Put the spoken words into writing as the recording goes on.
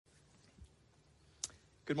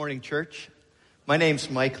Good morning, church. My name's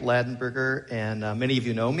Mike Ladenburger, and many of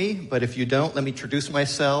you know me, but if you don't, let me introduce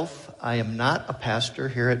myself. I am not a pastor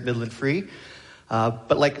here at Midland Free,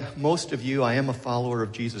 but like most of you, I am a follower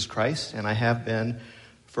of Jesus Christ, and I have been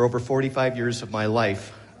for over 45 years of my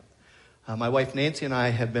life. My wife Nancy and I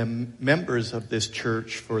have been members of this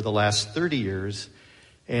church for the last 30 years,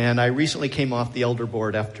 and I recently came off the elder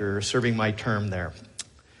board after serving my term there.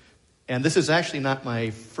 And this is actually not my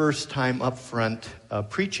first time up front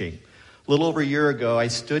preaching. A little over a year ago, I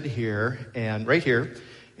stood here, and right here,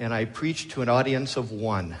 and I preached to an audience of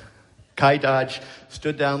one. Kai Dodge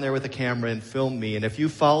stood down there with a camera and filmed me. And if you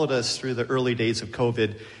followed us through the early days of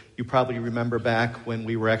COVID, you probably remember back when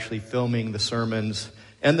we were actually filming the sermons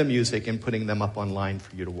and the music and putting them up online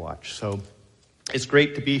for you to watch. So it's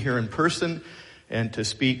great to be here in person and to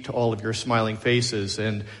speak to all of your smiling faces.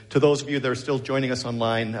 And to those of you that are still joining us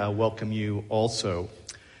online, welcome you also.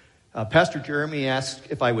 Pastor Jeremy asked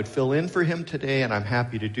if I would fill in for him today, and I'm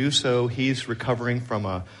happy to do so. He's recovering from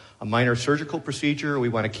a minor surgical procedure. We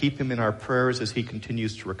want to keep him in our prayers as he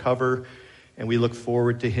continues to recover, and we look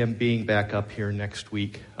forward to him being back up here next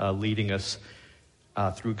week, leading us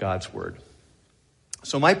through God's Word.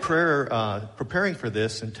 So my prayer, preparing for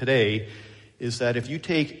this and today, is that if you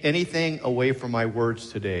take anything away from my words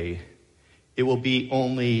today, it will be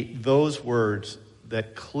only those words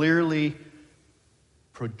that clearly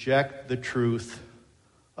project the truth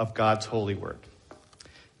of God's holy word.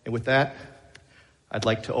 And with that, I'd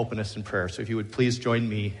like to open us in prayer. So if you would please join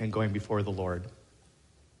me in going before the Lord.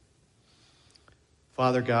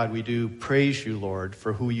 Father God, we do praise you, Lord,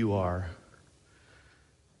 for who you are.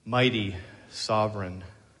 Mighty, sovereign,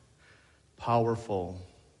 powerful,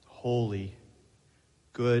 holy,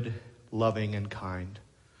 good, loving, and kind,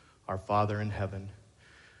 our Father in heaven.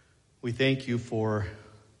 We thank you for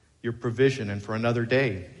your provision and for another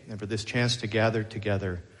day and for this chance to gather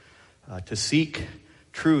together to seek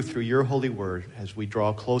truth through your holy word as we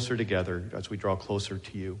draw closer together, as we draw closer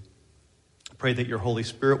to you. I pray that your Holy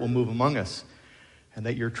Spirit will move among us and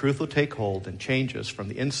that your truth will take hold and change us from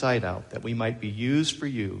the inside out, that we might be used for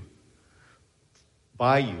you,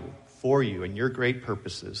 by you, for you, and your great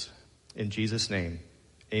purposes. In Jesus' name,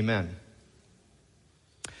 amen.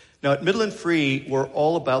 Now, at Midland Free, we're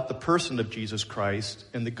all about the person of Jesus Christ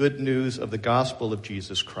and the good news of the gospel of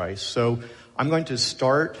Jesus Christ. So I'm going to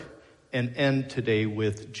start and end today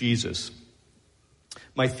with Jesus.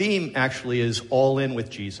 My theme actually is all in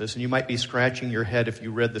with Jesus, and you might be scratching your head if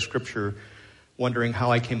you read the scripture, wondering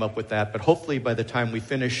how I came up with that. But hopefully by the time we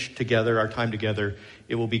finish together, our time together,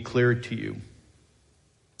 it will be clear to you.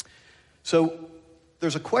 So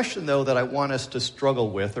there's a question, though, that I want us to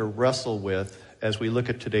struggle with or wrestle with as we look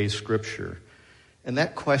at today's scripture. And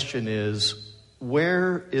that question is,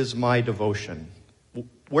 where is my devotion?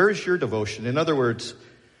 Where is your devotion? In other words,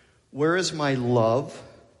 where is my love,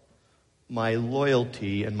 my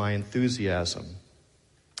loyalty, and my enthusiasm?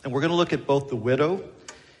 And we're going to look at both the widow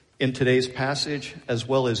in today's passage as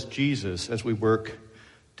well as Jesus as we work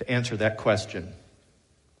to answer that question.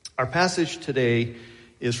 Our passage today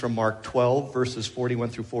is from Mark 12, verses 41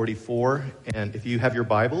 through 44. And if you have your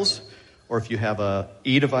Bibles, or if you have a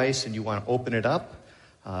e-device and you want to open it up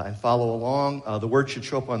and follow along, the words should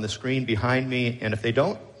show up on the screen behind me. And if they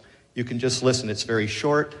don't, you can just listen. It's very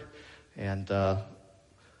short, and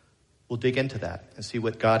we'll dig into that and see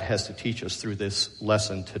what God has to teach us through this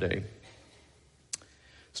lesson today.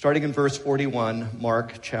 Starting in verse 41,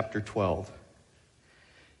 Mark chapter 12.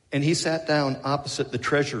 And he sat down opposite the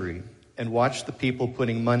treasury and watched the people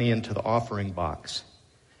putting money into the offering box.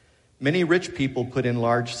 Many rich people put in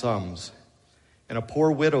large sums, and a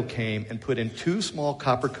poor widow came and put in 2 small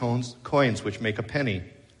copper coins, which make a penny.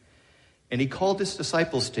 And he called his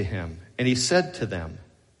disciples to him, and he said to them,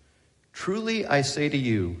 "Truly I say to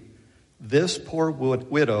you, this poor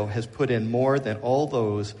widow has put in more than all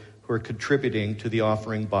those who are contributing to the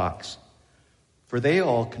offering box. For they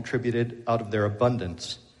all contributed out of their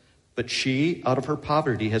abundance, but she, out of her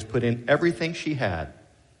poverty, has put in everything she had,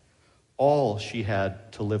 all she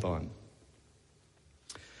had to live on."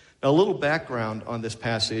 Now, a little background on this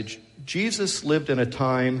passage. Jesus lived in a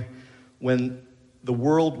time when the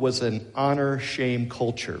world was an honor-shame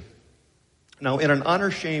culture. Now, in an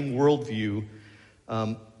honor-shame worldview,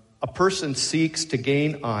 a person seeks to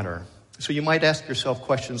gain honor. So you might ask yourself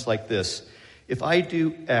questions like this. If I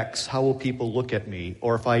do X, how will people look at me?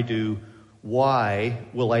 Or if I do Y,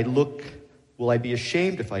 will I be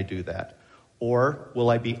ashamed if I do that? Or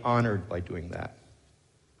will I be honored by doing that?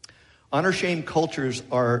 Honor-shame cultures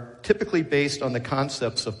are typically based on the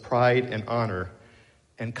concepts of pride and honor,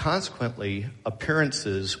 and consequently,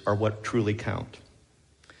 appearances are what truly count.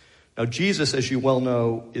 Now, Jesus, as you well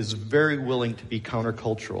know, is very willing to be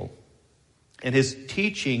countercultural. And his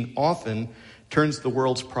teaching often turns the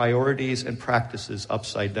world's priorities and practices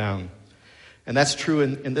upside down. And that's true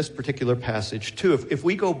in this particular passage, too. If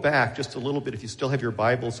we go back just a little bit, if you still have your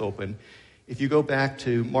Bibles open, if you go back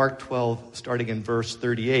to Mark 12, starting in verse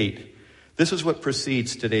 38, this is what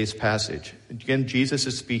precedes today's passage. Again, Jesus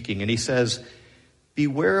is speaking, and he says,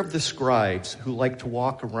 "Beware of the scribes who like to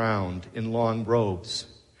walk around in long robes,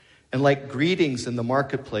 and like greetings in the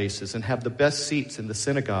marketplaces, and have the best seats in the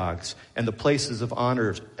synagogues and the places of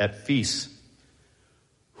honor at feasts,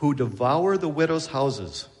 who devour the widows'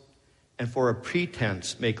 houses, and for a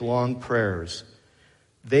pretense make long prayers.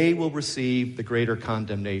 They will receive the greater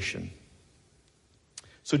condemnation."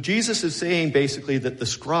 So Jesus is saying basically that the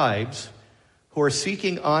scribes, who are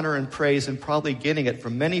seeking honor and praise and probably getting it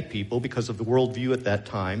from many people because of the worldview at that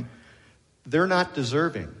time, they're not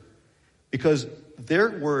deserving because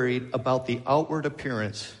they're worried about the outward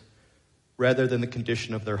appearance rather than the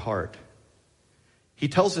condition of their heart. He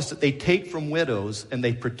tells us that they take from widows and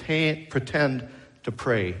they pretend to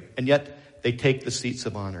pray, and yet they take the seats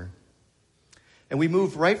of honor. And we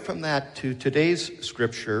move right from that to today's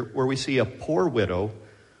scripture where we see a poor widow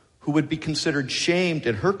who would be considered shamed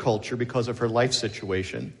in her culture because of her life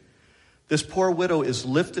situation. This poor widow is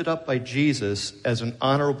lifted up by Jesus as an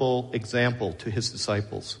honorable example to his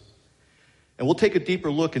disciples. And we'll take a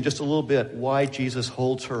deeper look in just a little bit why Jesus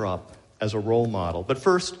holds her up as a role model. But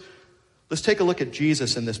first, let's take a look at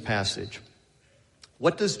Jesus in this passage.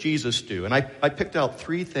 What does Jesus do? And I picked out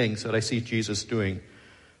three things that I see Jesus doing.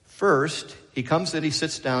 First, he comes in, he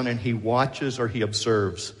sits down, and he watches or he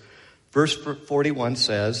observes. Verse 41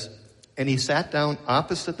 says, "And he sat down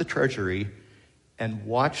opposite the treasury and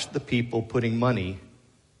watched the people putting money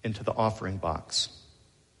into the offering box."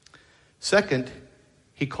 Second,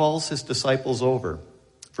 he calls his disciples over.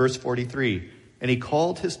 Verse 43, "And he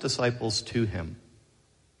called his disciples to him."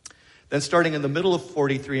 Then starting in the middle of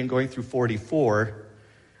 43 and going through 44,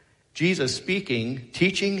 Jesus speaking,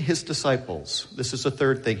 teaching his disciples. This is the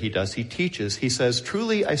third thing he does. He teaches. He says,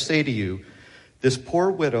 "Truly I say to you, this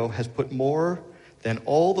poor widow has put more than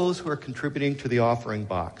all those who are contributing to the offering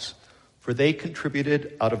box. For they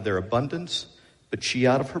contributed out of their abundance, but she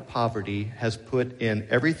out of her poverty has put in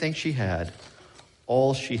everything she had,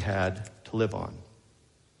 all she had to live on."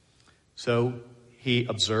 So he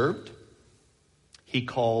observed, he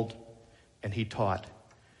called, and he taught.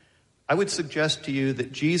 I would suggest to you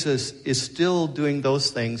that Jesus is still doing those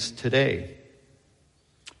things today.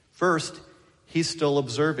 First, he's still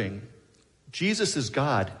observing. Jesus is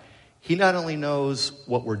God. He not only knows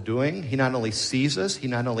what we're doing, he not only sees us, he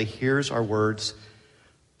not only hears our words,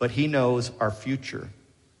 but he knows our future.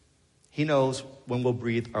 He knows when we'll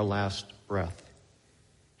breathe our last breath.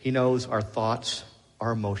 He knows our thoughts,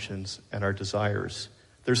 our emotions, and our desires.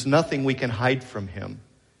 There's nothing we can hide from him.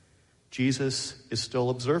 Jesus is still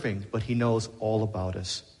observing, but he knows all about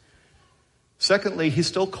us. Secondly, he's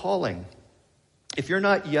still calling. If you're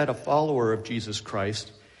not yet a follower of Jesus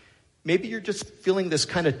Christ, maybe you're just feeling this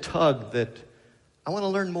kind of tug that I want to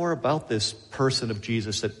learn more about this person of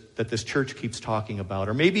Jesus that this church keeps talking about.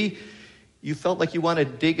 Or maybe you felt like you want to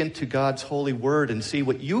dig into God's holy word and see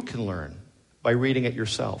what you can learn by reading it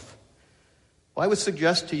yourself. Well, I would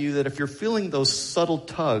suggest to you that if you're feeling those subtle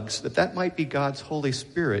tugs, that might be God's Holy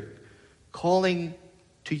Spirit calling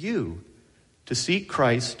to you to seek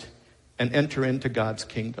Christ and enter into God's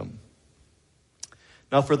kingdom.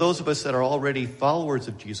 Now, for those of us that are already followers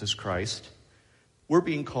of Jesus Christ, we're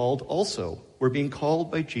being called also. We're being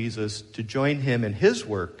called by Jesus to join him in his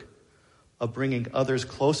work of bringing others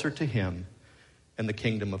closer to him and the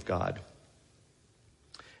kingdom of God.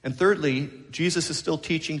 And thirdly, Jesus is still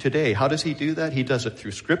teaching today. How does he do that? He does it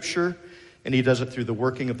through Scripture, and he does it through the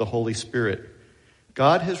working of the Holy Spirit.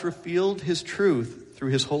 God has revealed his truth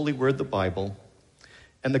through his holy word, the Bible.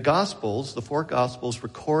 And the Gospels, the four Gospels,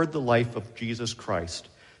 record the life of Jesus Christ.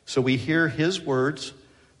 So we hear his words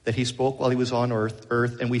that he spoke while he was on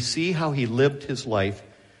earth, and we see how he lived his life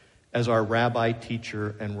as our rabbi,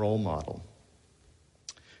 teacher, and role model.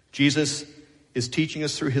 Jesus is teaching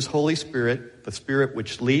us through his Holy Spirit, the Spirit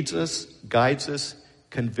which leads us, guides us,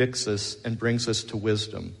 convicts us, and brings us to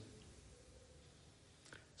wisdom.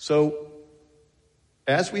 So,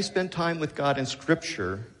 as we spend time with God in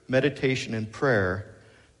Scripture, meditation, and prayer,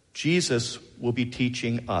 Jesus will be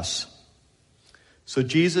teaching us. So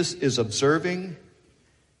Jesus is observing,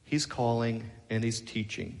 he's calling, and he's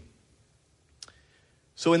teaching.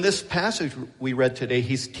 So in this passage we read today,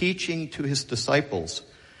 he's teaching to his disciples.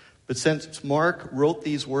 But since Mark wrote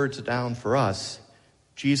these words down for us,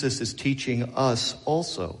 Jesus is teaching us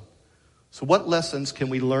also. So what lessons can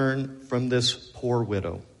we learn from this poor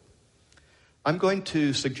widow? I'm going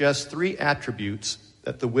to suggest 3 attributes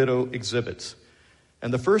that the widow exhibits.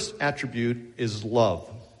 And the first attribute is love.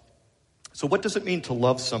 So what does it mean to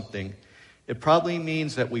love something? It probably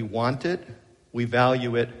means that we want it, we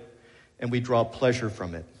value it, and we draw pleasure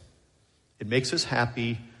from it. It makes us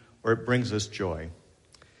happy or it brings us joy.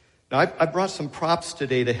 Now, I brought some props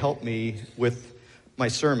today to help me with my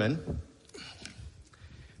sermon.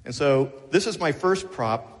 And so this is my first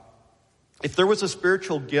prop. If there was a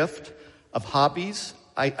spiritual gift of hobbies,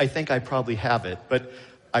 I think I probably have it. But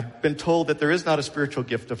I've been told that there is not a spiritual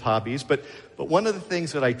gift of hobbies. But one of the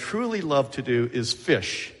things that I truly love to do is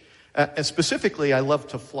fish. And specifically, I love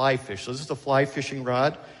to fly fish. So this is a fly fishing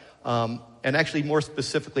rod. And actually, more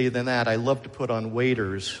specifically than that, I love to put on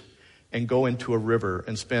waders and go into a river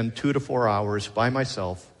and spend 2 to 4 hours by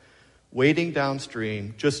myself, wading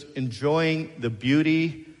downstream, just enjoying the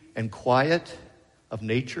beauty and quiet of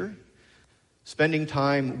nature, spending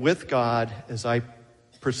time with God as I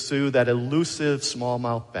pursue that elusive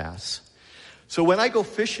smallmouth bass. So when I go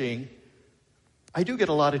fishing, I do get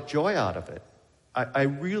a lot of joy out of it. I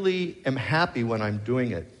really am happy when I'm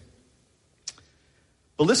doing it.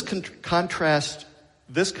 But let's contrast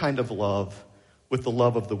this kind of love with the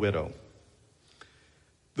love of the widow.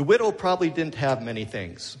 The widow probably didn't have many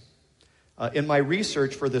things. In my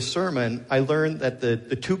research for this sermon, I learned that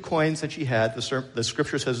the 2 coins that she had, the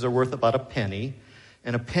scripture says they're worth about a penny,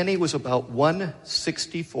 and a penny was about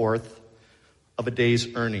 1/64th of a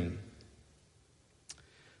day's earning.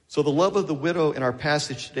 So the love of the widow in our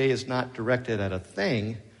passage today is not directed at a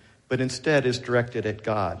thing, but instead is directed at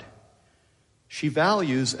God. She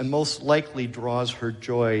values and most likely draws her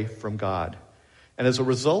joy from God. And as a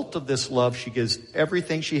result of this love, she gives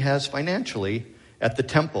everything she has financially at the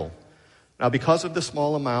temple. Now, because of the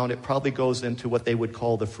small amount, it probably goes into what they would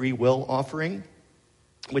call the free will offering,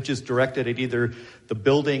 which is directed at either the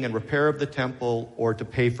building and repair of the temple or to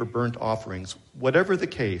pay for burnt offerings. Whatever the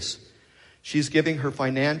case, she's giving her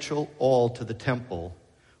financial all to the temple,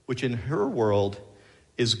 which in her world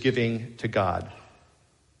is giving to God.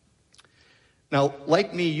 Now,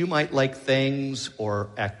 like me, you might like things or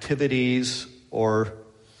activities or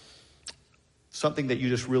something that you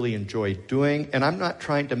just really enjoy doing, and I'm not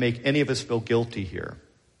trying to make any of us feel guilty here.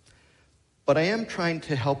 But I am trying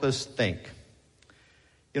to help us think.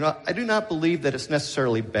 I do not believe that it's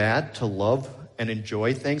necessarily bad to love and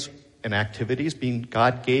enjoy things and activities, being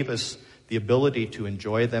God gave us the ability to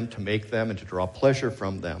enjoy them, to make them, and to draw pleasure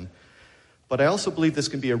from them. But I also believe this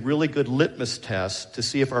can be a really good litmus test to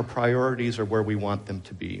see if our priorities are where we want them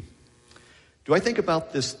to be. Do I think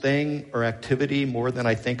about this thing or activity more than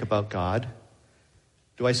I think about God?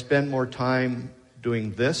 Do I spend more time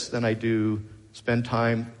doing this than I do spend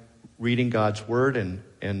time reading God's Word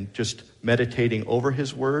and just meditating over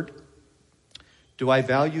His Word? Do I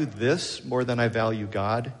value this more than I value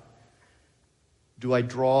God? Do I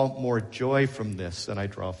draw more joy from this than I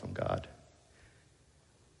draw from God?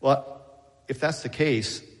 Well, if that's the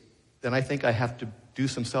case, then I think I have to do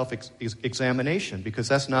some self-examination because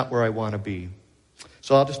that's not where I want to be.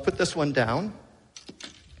 So I'll just put this one down.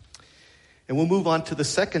 And we'll move on to the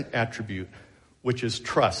second attribute, which is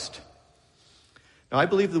trust. Now, I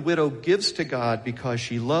believe the widow gives to God because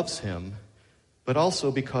she loves Him, but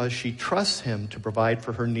also because she trusts Him to provide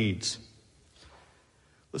for her needs.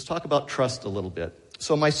 Let's talk about trust a little bit.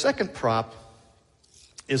 So my second prop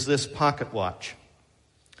is this pocket watch.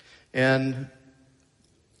 And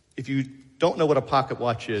if you don't know what a pocket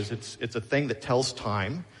watch is, it's a thing that tells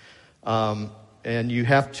time. And you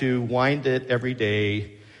have to wind it every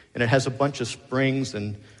day. And it has a bunch of springs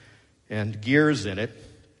and gears in it.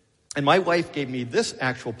 And my wife gave me this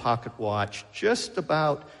actual pocket watch just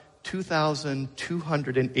about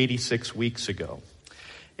 2,286 weeks ago.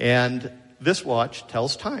 And this watch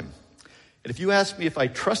tells time. And if you asked me if I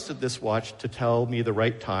trusted this watch to tell me the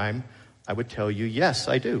right time, I would tell you, yes,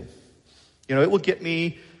 I do. It will get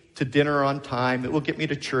me to dinner on time. It will get me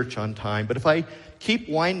to church on time. But if I keep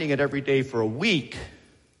winding it every day for a week,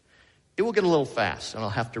 it will get a little fast, and I'll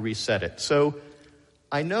have to reset it. So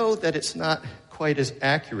I know that it's not quite as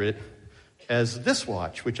accurate as this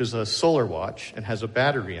watch, which is a solar watch and has a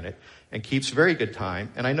battery in it and keeps very good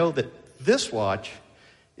time. And I know that this watch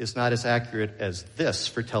is not as accurate as this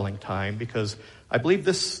for telling time because I believe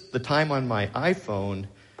the time on my iPhone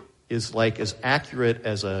is like as accurate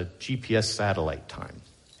as a GPS satellite time.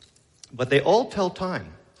 But they all tell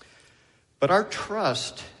time. But our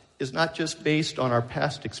trust is not just based on our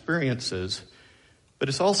past experiences, but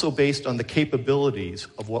it's also based on the capabilities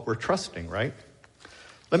of what we're trusting, right?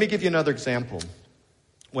 Let me give you another example.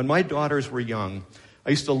 When my daughters were young, I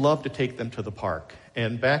used to love to take them to the park.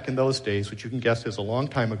 And back in those days, which you can guess is a long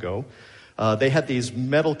time ago, they had these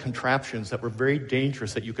metal contraptions that were very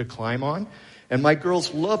dangerous that you could climb on. And my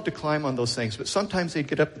girls loved to climb on those things, but sometimes they'd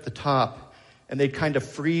get up at the top and they'd kind of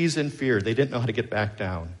freeze in fear. They didn't know how to get back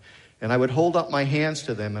down. And I would hold up my hands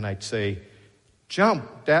to them and I'd say,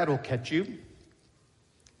 "Jump, Dad will catch you."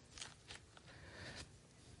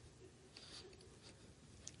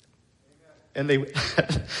 And they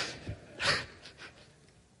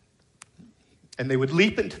and they would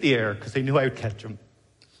leap into the air because they knew I would catch them.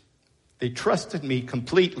 They trusted me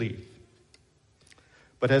completely.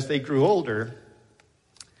 But as they grew older,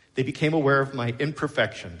 they became aware of my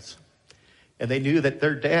imperfections. And they knew that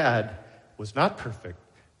their dad was not perfect,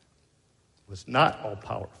 was not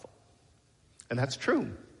all-powerful. And that's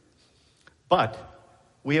true. But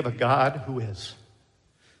we have a God who is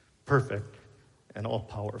perfect and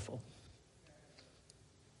all-powerful.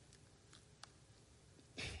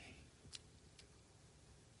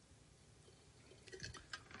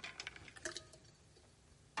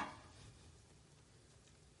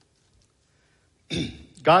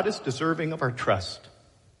 God is deserving of our trust.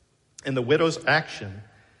 And the widow's action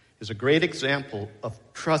is a great example of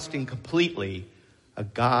trusting completely a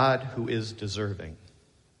God who is deserving.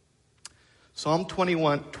 Psalm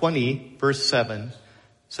 20, verse 7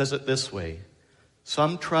 says it this way: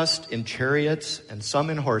 "Some trust in chariots and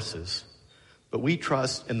some in horses, but we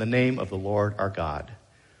trust in the name of the Lord our God."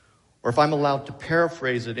 Or if I'm allowed to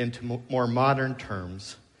paraphrase it into more modern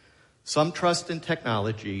terms, some trust in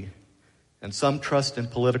technology and some trust in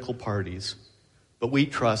political parties, but we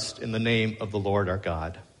trust in the name of the Lord our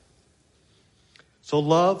God. So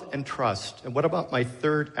love and trust. And what about my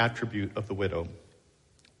third attribute of the widow?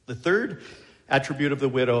 The third attribute of the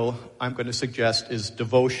widow I'm going to suggest is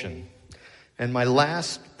devotion. And my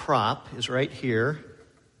last prop is right here.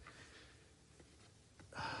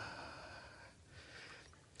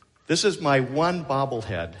 This is my one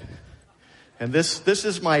bobblehead. And this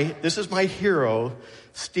is my hero,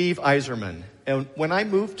 Steve Yzerman. And when I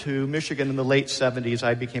moved to Michigan in the late 70s,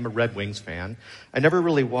 I became a Red Wings fan. I never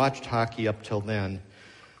really watched hockey up till then.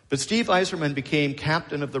 But Steve Yzerman became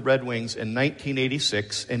captain of the Red Wings in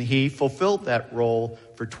 1986, and he fulfilled that role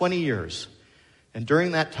for 20 years. And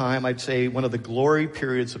during that time, I'd say one of the glory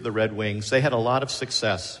periods of the Red Wings, they had a lot of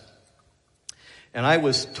success. And I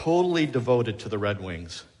was totally devoted to the Red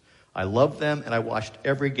Wings. I loved them, and I watched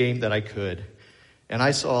every game that I could. And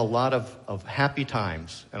I saw a lot of happy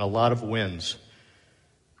times and a lot of wins.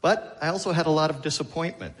 But I also had a lot of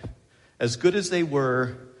disappointment. As good as they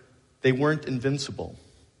were, they weren't invincible.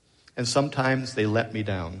 And sometimes they let me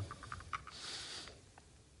down.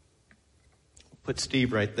 Put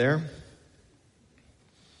Steve right there.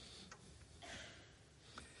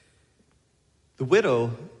 The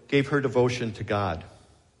widow gave her devotion to God.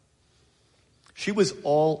 She was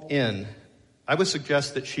all in. I would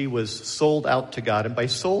suggest that she was sold out to God. And by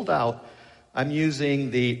sold out, I'm using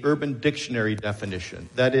the Urban Dictionary definition.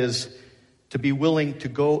 That is, to be willing to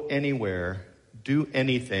go anywhere, do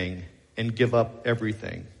anything, and give up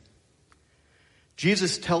everything.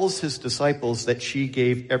 Jesus tells his disciples that she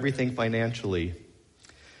gave everything financially.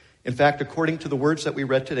 In fact, according to the words that we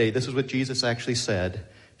read today, this is what Jesus actually said.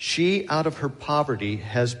 She, out of her poverty,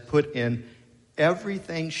 has put in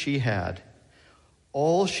everything she had,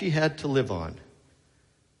 all she had to live on.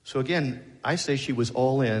 So again, I say she was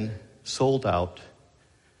all in, sold out,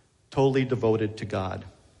 totally devoted to God.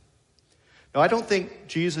 Now, I don't think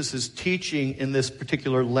Jesus is teaching in this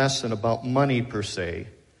particular lesson about money per se.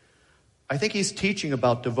 I think he's teaching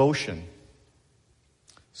about devotion.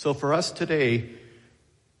 So for us today,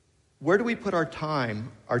 where do we put our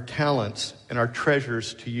time, our talents, and our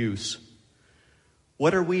treasures to use?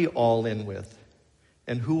 What are we all in with?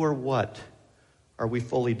 And who or what are we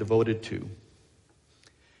fully devoted to?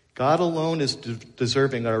 God alone is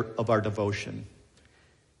deserving of our devotion.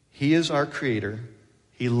 He is our creator.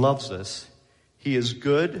 He loves us. He is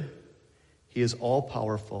good. He is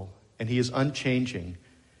all-powerful. And he is unchanging.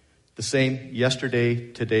 The same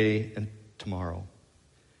yesterday, today, and tomorrow.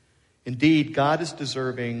 Indeed, God is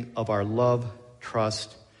deserving of our love,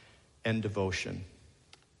 trust, and devotion.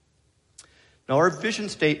 Now, our vision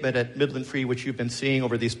statement at Midland Free, which you've been seeing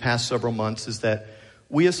over these past several months, is that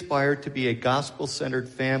we aspire to be a gospel-centered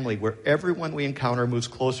family where everyone we encounter moves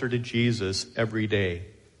closer to Jesus every day.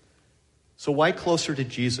 So why closer to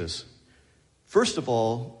Jesus? First of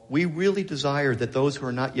all, we really desire that those who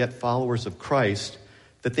are not yet followers of Christ,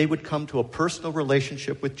 that they would come to a personal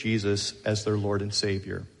relationship with Jesus as their Lord and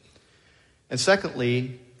Savior. And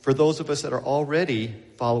secondly, for those of us that are already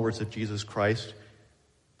followers of Jesus Christ,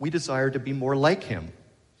 we desire to be more like him.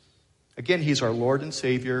 Again, he's our Lord and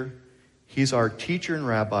Savior. He's our teacher and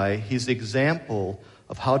rabbi. He's the example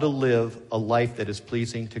of how to live a life that is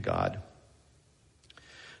pleasing to God.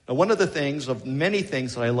 Now, one of the things, of many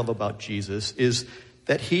things that I love about Jesus, is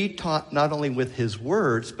that he taught not only with his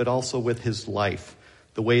words, but also with his life,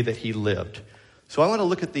 the way that he lived. So I want to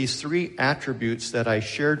look at these three attributes that I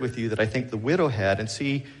shared with you that I think the widow had and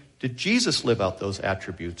see, did Jesus live out those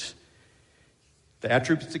attributes? The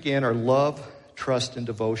attributes, again, are love, trust, and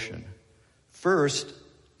devotion. First,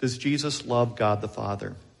 does Jesus love God the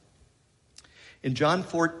Father? In John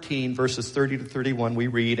 14, verses 30 to 31, we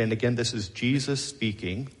read, and again, this is Jesus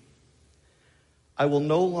speaking, I will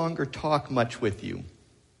no longer talk much with you,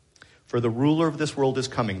 for the ruler of this world is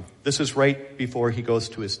coming. This is right before he goes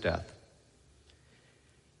to his death.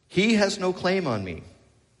 He has no claim on me,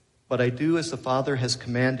 but I do as the Father has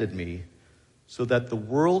commanded me, so that the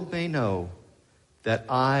world may know that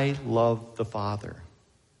I love the Father.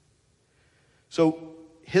 So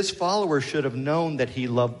his followers should have known that he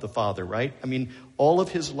loved the Father, right? I mean, all of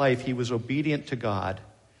his life he was obedient to God,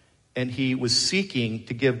 and he was seeking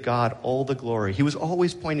to give God all the glory. He was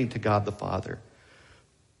always pointing to God the Father.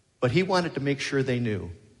 But he wanted to make sure they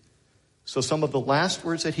knew. So some of the last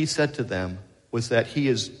words that he said to them was that he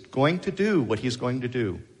is going to do what he's going to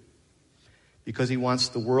do because he wants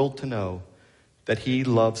the world to know that he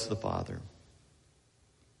loves the Father.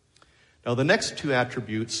 Now, the next two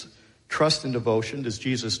attributes, trust and devotion, does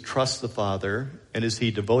Jesus trust the Father and is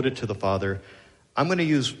he devoted to the Father? I'm going to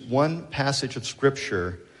use one passage of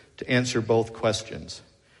Scripture to answer both questions.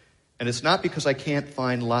 And it's not because I can't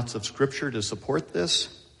find lots of Scripture to support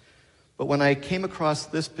this, but when I came across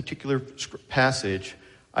this particular passage,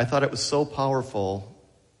 I thought it was so powerful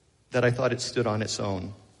that I thought it stood on its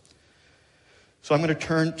own. So I'm going to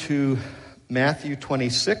turn to Matthew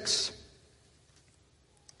 26,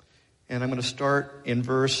 and I'm going to start in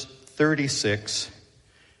verse 36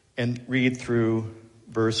 and read through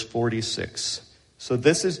verse 46. So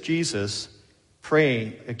this is Jesus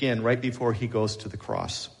praying, again, right before he goes to the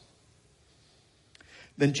cross.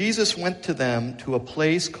 Then Jesus went to them to a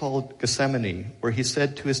place called Gethsemane, where he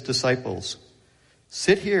said to his disciples,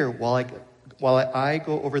 sit here while I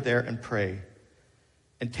go over there and pray.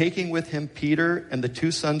 And taking with him Peter and the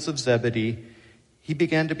two sons of Zebedee, he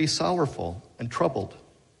began to be sorrowful and troubled.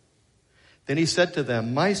 Then he said to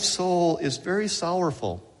them, my soul is very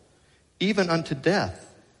sorrowful, even unto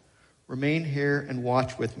death. Remain here and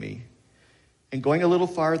watch with me. And going a little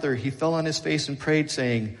farther, he fell on his face and prayed,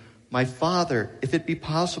 saying, my Father, if it be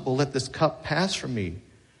possible, let this cup pass from me.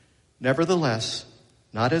 Nevertheless,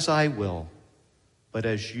 not as I will, but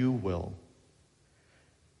as you will.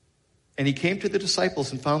 And he came to the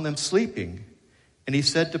disciples and found them sleeping. And he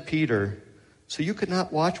said to Peter, so you could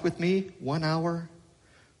not watch with me 1 hour?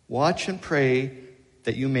 Watch and pray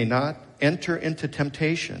that you may not enter into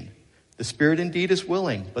temptation. The spirit indeed is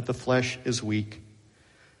willing, but the flesh is weak.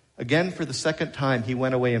 Again, for the second time, he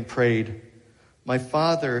went away and prayed, my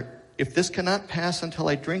Father, if this cannot pass until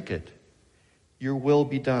I drink it, your will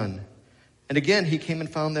be done. And again, he came and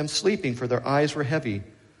found them sleeping, for their eyes were heavy.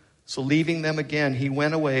 So leaving them again, he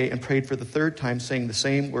went away and prayed for the third time, saying the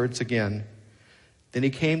same words again. Then he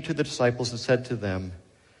came to the disciples and said to them,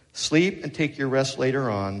 sleep and take your rest later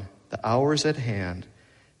on. The hour is at hand,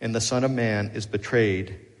 and the Son of Man is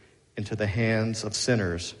betrayed into the hands of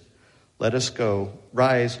sinners. Let us go.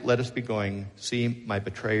 Rise, let us be going. See, my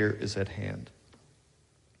betrayer is at hand.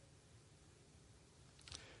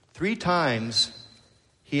 3 times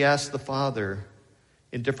he asked the Father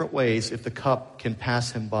in different ways if the cup can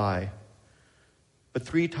pass him by. But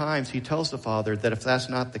 3 times he tells the Father that if that's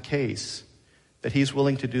not the case, that he's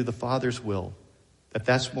willing to do the Father's will, that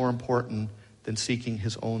that's more important than seeking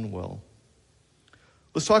his own will.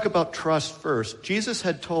 Let's talk about trust first. Jesus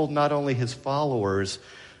had told not only his followers,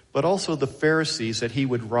 but also the Pharisees that he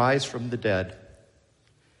would rise from the dead.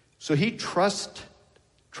 So he trusted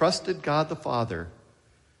God the Father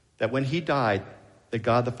that when he died, that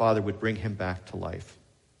God the Father would bring him back to life.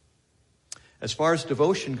 As far as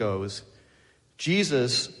devotion goes,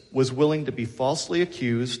 Jesus was willing to be falsely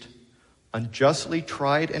accused, unjustly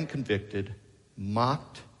tried and convicted,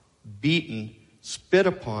 mocked, beaten, spit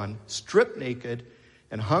upon, stripped naked,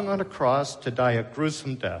 and hung on a cross to die a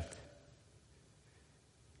gruesome death.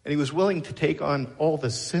 And he was willing to take on all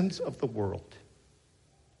the sins of the world.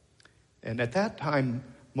 And at that time,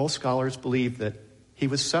 most scholars believe that he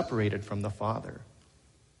was separated from the Father,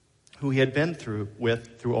 who he had been through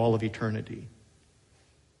all of eternity.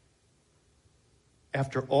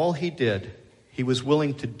 After all he did, he was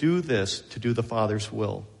willing to do this to do the Father's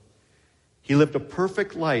will. He lived a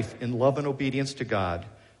perfect life in love and obedience to God,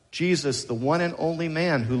 Jesus, the one and only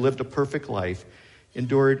man who lived a perfect life,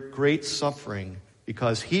 endured great suffering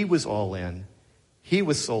because he was all in, he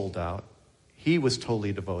was sold out, he was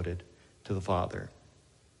totally devoted to the Father.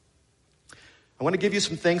 I want to give you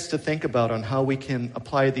some things to think about on how we can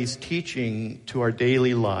apply these teaching to our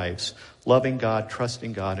daily lives, loving God,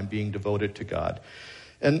 trusting God, and being devoted to God.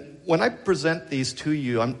 And when I present these to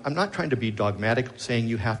you, I'm not trying to be dogmatic, saying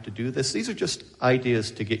you have to do this. These are just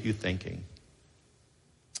ideas to get you thinking.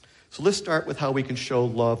 So let's start with how we can show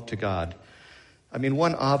love to God. I mean,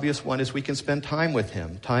 one obvious one is we can spend time with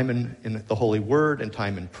him, time in the Holy Word and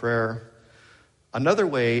time in prayer. Another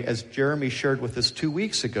way, as Jeremy shared with us 2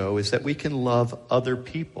 weeks ago, is that we can love other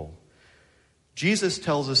people. Jesus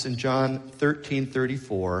tells us in John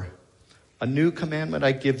 13:34, "A new commandment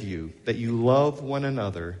I give you, that you love one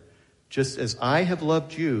another. Just as I have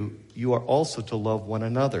loved you, you are also to love one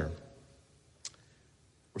another."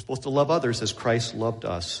 We're supposed to love others as Christ loved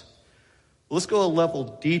us. Well, let's go a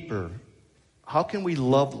level deeper. How can we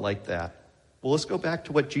love like that? Well, let's go back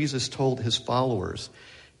to what Jesus told his followers.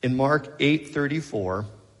 In Mark 8:34,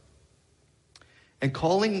 and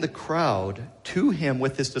calling the crowd to him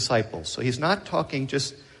with his disciples. So he's not talking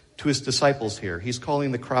just to his disciples here. He's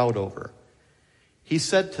calling the crowd over. He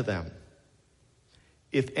said to them,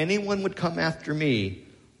 "If anyone would come after me,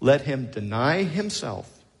 let him deny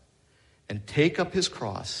himself and take up his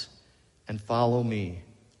cross and follow me."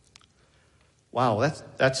 Wow,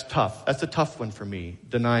 that's tough. That's a tough one for me,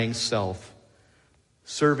 denying self,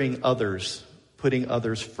 serving others, putting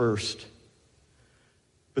others first.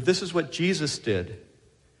 But this is what Jesus did.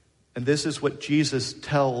 And this is what Jesus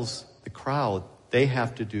tells the crowd they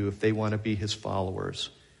have to do if they want to be his followers.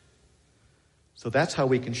 So that's how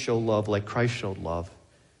we can show love like Christ showed love,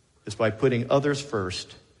 is by putting others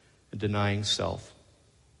first and denying self.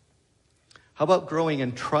 How about growing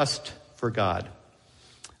in trust for God?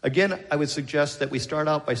 Again, I would suggest that we start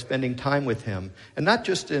out by spending time with him, and not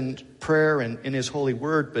just in prayer and in his holy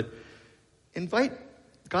word, but invite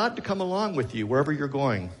God to come along with you wherever you're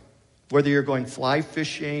going. Whether you're going fly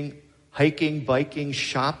fishing, hiking, biking,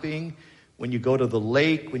 shopping, when you go to the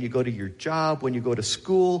lake, when you go to your job, when you go to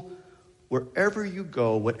school, wherever you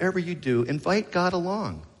go, whatever you do, invite God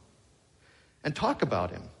along and talk about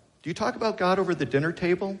him. Do you talk about God over the dinner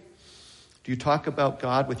table? Do you talk about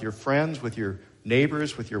God with your friends, with your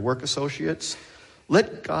neighbors, with your work associates?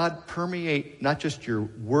 Let God permeate not just your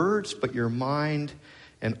words, but your mind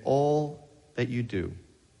and all that you do.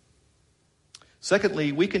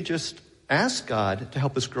 Secondly, we can just ask God to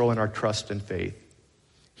help us grow in our trust and faith.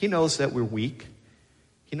 He knows that we're weak.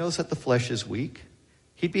 He knows that the flesh is weak.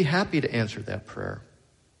 He'd be happy to answer that prayer.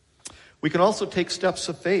 We can also take steps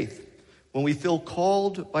of faith when we feel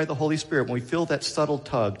called by the Holy Spirit, when we feel that subtle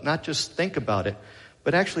tug, not just think about it,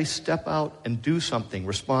 but actually step out and do something,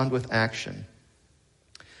 respond with action.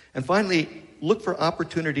 And finally, look for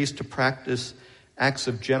opportunities to practice acts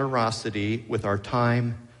of generosity with our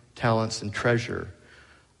time, talents, and treasure.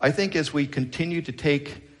 I think as we continue to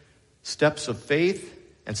take steps of faith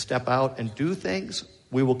and step out and do things,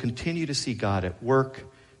 we will continue to see God at work,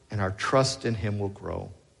 and our trust in him will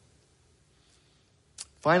grow.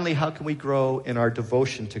 Finally, how can we grow in our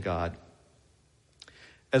devotion to God?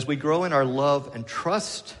 As we grow in our love and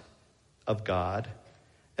trust of God,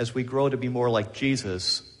 as we grow to be more like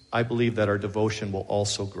Jesus, I believe that our devotion will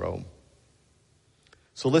also grow.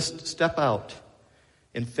 So let's step out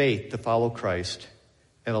in faith to follow Christ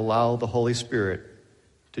and allow the Holy Spirit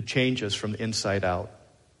to change us from the inside out.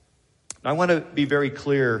 I want to be very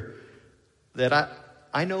clear that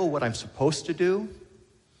I know what I'm supposed to do,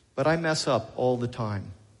 but I mess up all the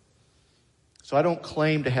time. So I don't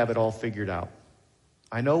claim to have it all figured out.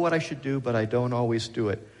 I know what I should do, but I don't always do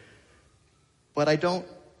it. But I don't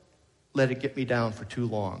let it get me down for too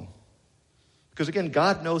long. Because again,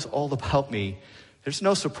 God knows all about me. There's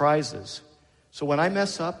no surprises. So when I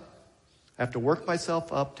mess up, I have to work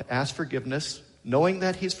myself up to ask forgiveness, knowing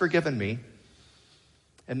that he's forgiven me,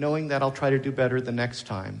 and knowing that I'll try to do better the next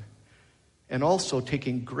time. And also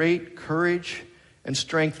taking great courage and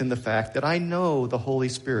strength in the fact that I know the Holy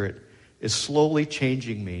Spirit is slowly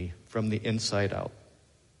changing me from the inside out.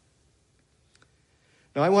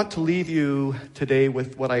 Now, I want to leave you today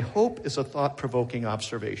with what I hope is a thought-provoking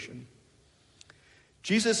observation.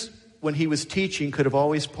 Jesus, when he was teaching, could have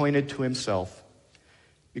always pointed to himself.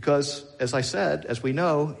 Because, as I said, as we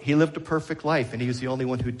know, he lived a perfect life, and he was the only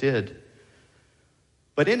one who did.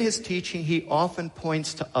 But in his teaching, he often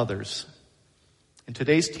points to others. In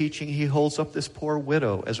today's teaching, he holds up this poor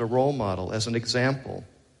widow as a role model, as an example.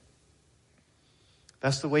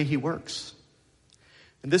 That's the way he works.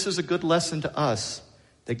 And this is a good lesson to us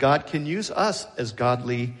that God can use us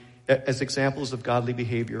as examples of godly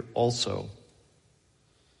behavior also.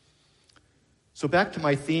 So back to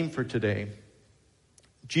my theme for today.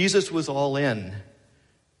 Jesus was all in,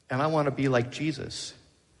 and I want to be like Jesus.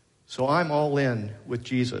 So I'm all in with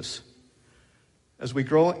Jesus. As we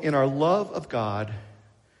grow in our love of God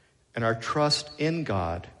and our trust in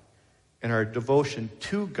God and our devotion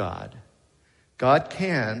to God, God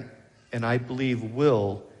can, and I believe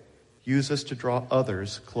will, use us to draw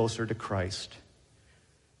others closer to Christ.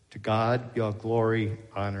 To God be all glory,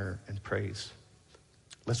 honor, and praise.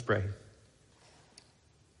 Let's pray.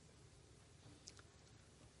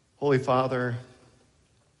 Holy Father,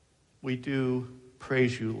 we do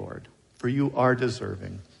praise you, Lord, for you are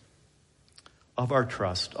deserving of our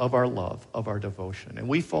trust, of our love, of our devotion. And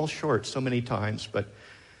we fall short so many times, but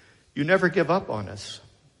you never give up on us.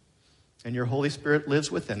 And your Holy Spirit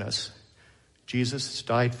lives within us. Jesus has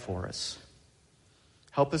died for us.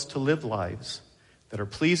 Help us to live lives that are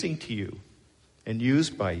pleasing to you and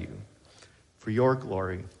used by you for your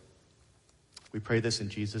glory. We pray this in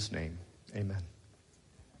Jesus' name. Amen.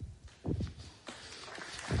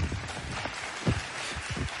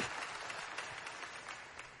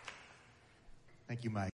 Thank you, Mike.